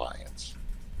alliance.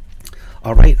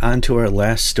 All right, on to our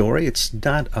last story. It's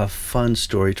not a fun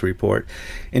story to report.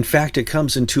 In fact, it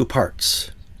comes in two parts.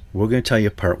 We're going to tell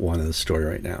you part one of the story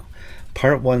right now.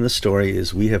 Part one of the story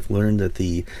is we have learned that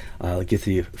get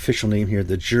the official name here,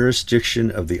 the jurisdiction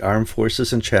of the Armed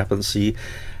Forces and Chaplaincy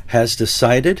has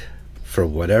decided, for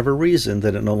whatever reason,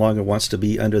 that it no longer wants to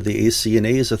be under the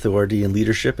ACNA's authority and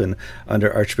leadership and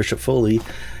under Archbishop Foley.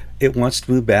 It wants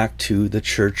to move back to the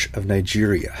Church of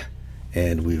Nigeria.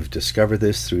 And we've discovered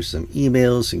this through some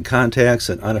emails and contacts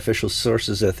and unofficial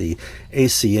sources at the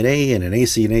ACNA and an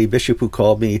ACNA bishop who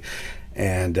called me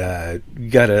and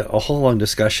got a whole long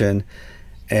discussion.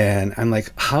 And I'm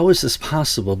like, how is this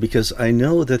possible? Because I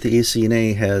know that the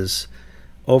ACNA has,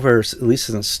 over at least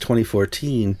since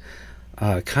 2014,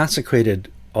 consecrated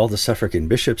all the suffragan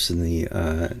bishops in the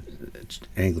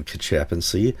Anglican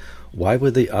chaplaincy. Why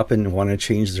would they up and want to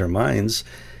change their minds?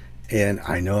 And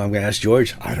I know I'm going to ask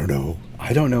George. I don't know.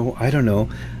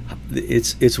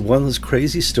 It's one of those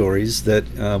crazy stories that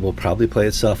will probably play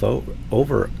itself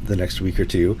over the next week or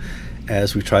two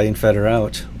as we try and figure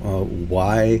out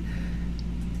why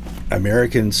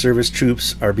American service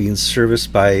troops are being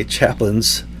serviced by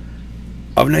chaplains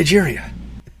of Nigeria.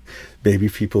 Maybe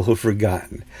people have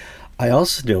forgotten. I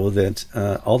also know that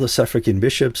all the suffragan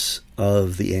bishops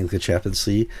of the Anglican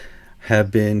chaplaincy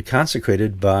have been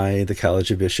consecrated by the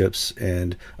College of Bishops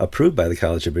and approved by the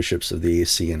College of Bishops of the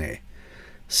ACNA.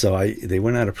 So they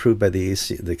were not approved by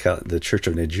the Church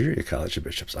of Nigeria College of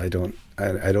Bishops. I don't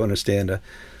understand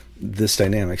this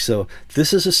dynamic. So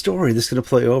this is a story that's going to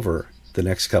play over the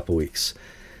next couple weeks.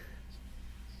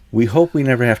 We hope we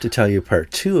never have to tell you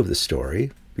part two of the story,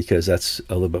 because that's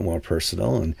a little bit more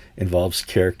personal and involves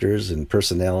characters and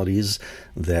personalities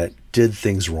that did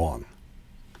things wrong.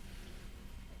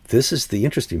 This is the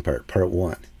interesting part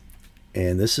one.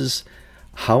 And this is,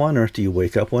 how on earth do you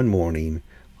wake up one morning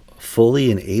fully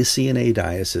an ACNA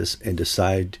diocese and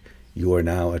decide you are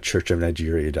now a Church of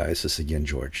Nigeria diocese again,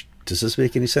 George? Does this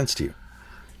make any sense to you?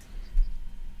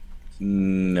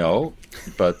 No,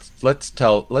 but let's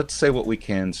say what we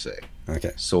can say.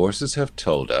 Okay. Sources have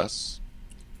told us.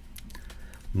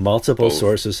 Multiple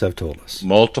sources have told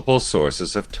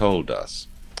us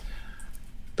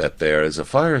that there is a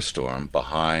firestorm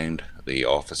behind the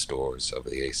office doors of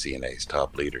the ACNA's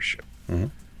top leadership. Mm-hmm.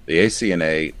 The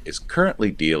ACNA is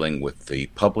currently dealing with the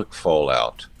public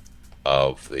fallout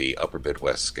of the Upper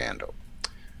Midwest scandal.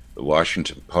 The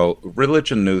Washington Post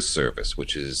Religion News Service,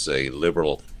 which is a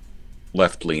liberal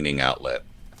left-leaning outlet,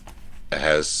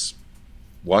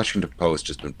 Washington Post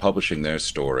has been publishing their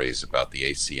stories about the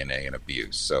ACNA and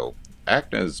abuse. So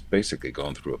ACNA is basically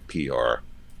going through a PR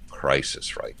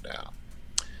crisis right now.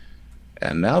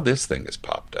 And now this thing has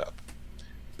popped up,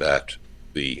 that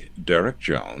the Derek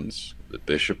Jones, the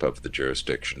bishop of the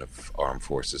jurisdiction of Armed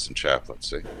Forces and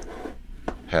Chaplaincy,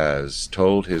 has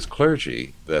told his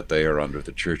clergy that they are under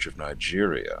the Church of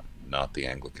Nigeria, not the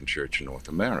Anglican Church in North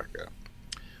America.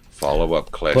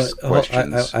 Follow-up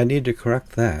questions. I need to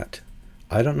correct that.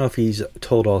 I don't know if he's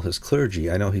told all his clergy.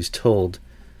 I know he's told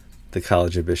the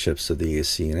College of Bishops of the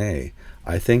ACNA.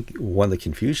 I think one of the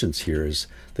confusions here is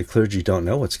the clergy don't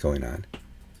know what's going on.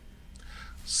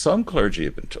 Some clergy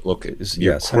have been told. Look,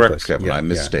 you're correct, Kevin. I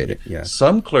misstated. Yeah.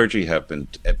 Some clergy have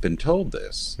been told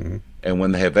this, mm-hmm. and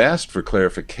when they have asked for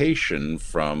clarification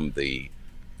from the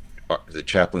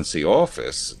chaplaincy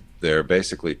office, they're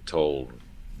basically told,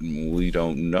 "We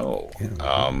don't know." Yeah,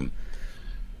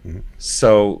 mm-hmm.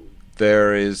 So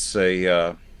there is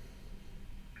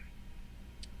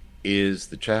has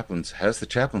the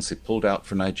chaplaincy pulled out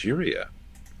for Nigeria?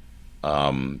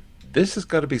 This has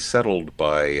got to be settled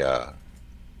by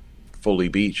Foley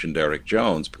Beach and Derek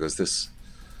Jones, because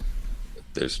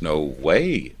there's no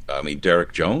way. I mean,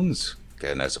 Derek Jones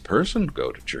can, as a person,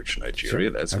 go to Church in Nigeria. Sure,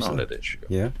 that's absolutely not an issue.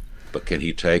 Yeah. But can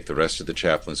he take the rest of the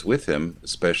chaplains with him,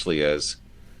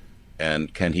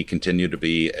 and can he continue to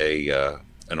be a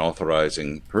an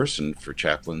authorizing person for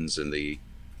chaplains in the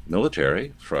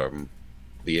military from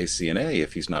the ACNA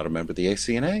if he's not a member of the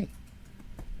ACNA.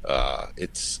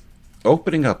 It's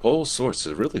opening up all sorts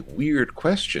of really weird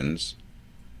questions,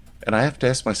 and I have to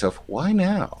ask myself, why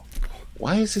now?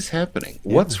 Why is this happening?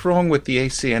 Yeah. What's wrong with the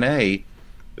ACNA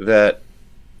that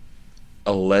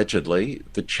allegedly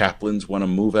the chaplains want to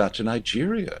move out to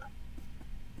Nigeria?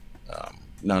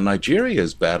 Now, Nigeria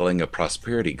is battling a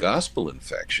prosperity gospel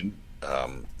infection.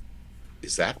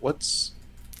 Is that what's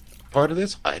part of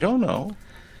this? I don't know.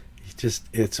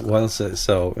 It's one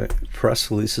so press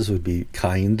releases would be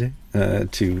kind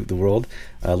to the world,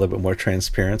 a little bit more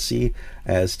transparency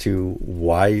as to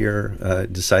why you're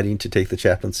deciding to take the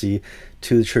chaplaincy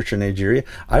to the Church of Nigeria.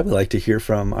 I would like to hear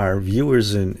from our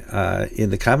viewers in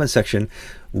the comment section.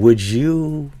 Would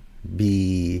you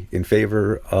be in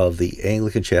favor of the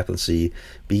Anglican chaplaincy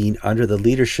being under the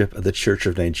leadership of the Church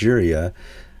of Nigeria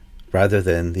rather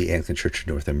than the Anglican Church of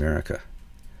North America?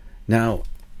 Now,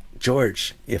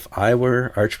 George, if I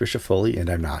were Archbishop Foley, and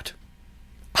I'm not,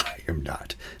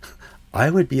 I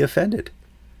would be offended.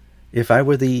 If I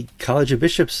were the College of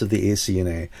Bishops of the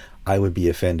ACNA, I would be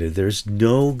offended. There's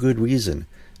no good reason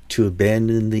to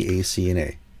abandon the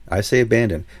ACNA. I say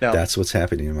abandon. No. That's what's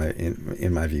happening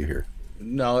in my view here.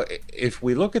 No, if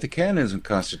we look at the canons and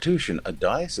constitution, a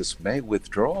diocese may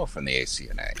withdraw from the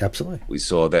ACNA. Absolutely. We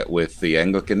saw that with the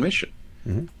Anglican mission.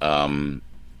 Mm-hmm.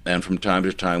 And from time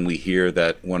to time, we hear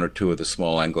that one or two of the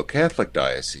small Anglo-Catholic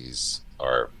dioceses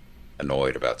are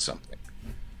annoyed about something.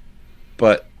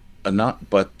 But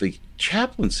the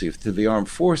chaplaincy to the armed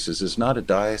forces is not a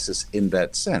diocese in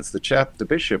that sense. The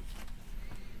bishop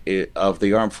of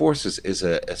the armed forces is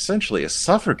essentially a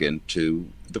suffragan to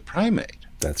the primate.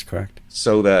 That's correct.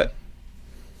 So that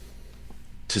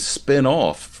to spin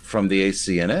off from the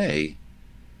ACNA,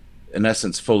 in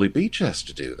essence, Foley Beach has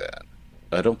to do that.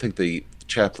 I don't think the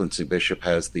chaplaincy bishop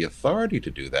has the authority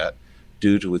to do that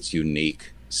due to its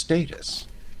unique status.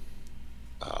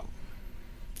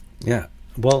 Yeah.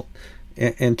 Well,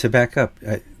 and to back up,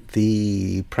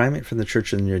 the primate from the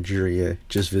Church of Nigeria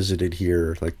just visited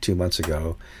here like 2 months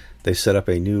ago. They set up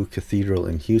a new cathedral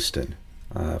in Houston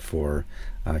for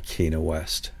Cana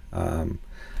West.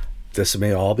 This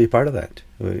may all be part of that.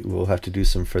 We'll have to do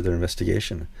some further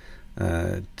investigation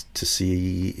to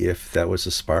see if that was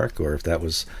a spark or if that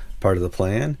was part of the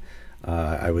plan.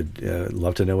 I would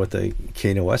love to know what the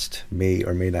Cana West may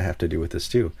or may not have to do with this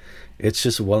too. It's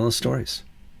just one of those stories.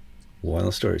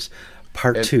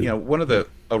 Part two.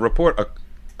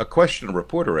 A question a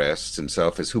reporter asks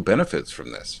himself is, who benefits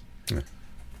from this? Yeah.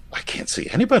 I can't see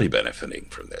anybody benefiting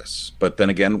from this. But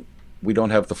then again, we don't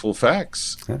have the full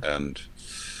facts, and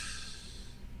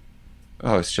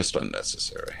it's just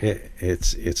unnecessary.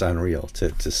 It's unreal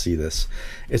to see this.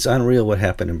 It's unreal what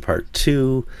happened in part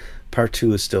two. Part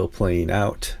two is still playing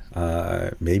out.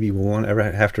 Maybe we won't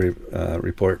ever have to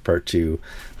report part two,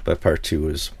 but part two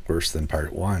is worse than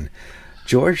part one.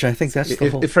 George, I think that's the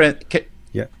whole.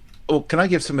 Can I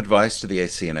give some advice to the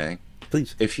ACNA?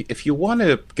 Please. If you want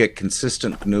to get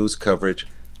consistent news coverage,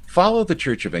 follow the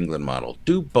Church of England model.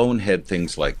 Do bonehead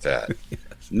things like that. Yes.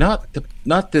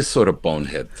 Not this sort of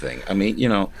bonehead thing. I mean,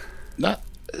 not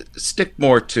stick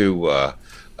more to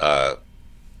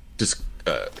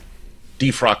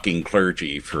defrocking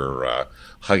clergy for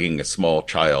hugging a small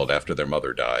child after their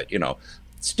mother died.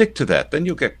 Stick to that. Then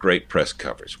you'll get great press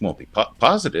coverage. Won't be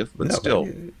positive, but still.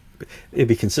 It'd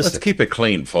be consistent. Let's keep it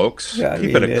clean, folks.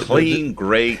 Keep it a clean,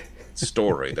 great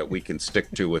story that we can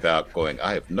stick to without going,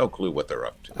 I have no clue what they're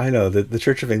up to. I know that the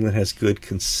Church of England has good,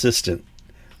 consistent,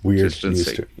 weird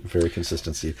news, very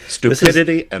consistency.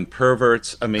 Stupidity and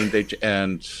perverts,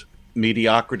 and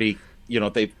mediocrity,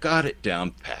 they've got it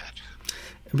down pat.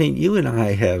 You and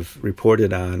I have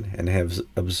reported on and have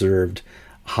observed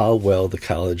how well the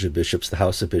College of Bishops, the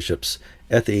House of Bishops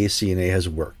at the ACNA has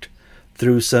worked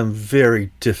through some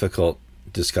very difficult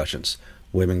discussions.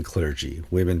 Women clergy,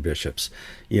 women bishops,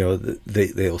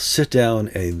 they'll sit down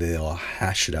and they'll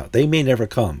hash it out. They may never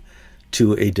come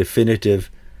to a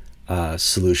definitive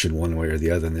solution one way or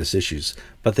the other in these issues,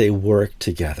 but they work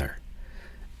together.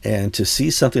 And to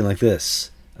see something like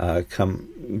this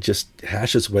just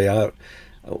hash its way out,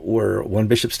 where one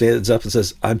bishop stands up and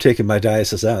says, I'm taking my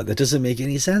diocese out. That doesn't make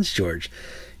any sense, George.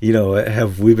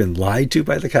 Have we been lied to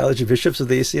by the College of Bishops of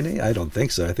the ACNA? I don't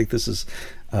think so. I think this is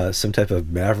some type of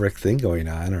maverick thing going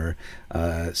on, or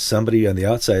somebody on the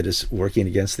outside is working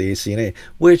against the ACNA,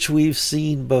 which we've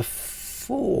seen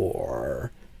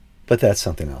before. But that's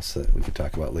something else that we could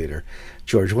talk about later.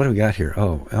 George, what do we got here?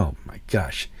 Oh my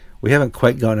gosh. We haven't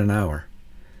quite gone an hour.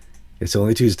 It's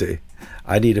only Tuesday.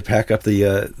 I need to pack up the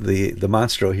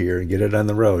Monstro here and get it on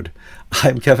the road.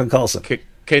 I'm Kevin Carlson.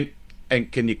 Can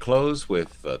you close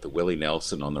with the Willie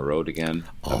Nelson "On the Road Again"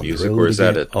 On music, the road or is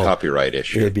that again. a copyright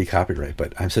issue? It'd be copyright,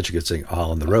 but I'm such a good singer.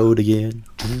 On the road again.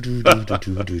 I'm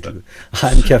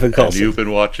Kevin Carlson. And you've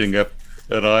been watching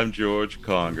and I'm George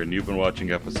Conger, and you've been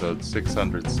watching episode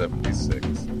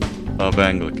 676 of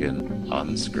Anglican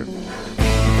Unscripted.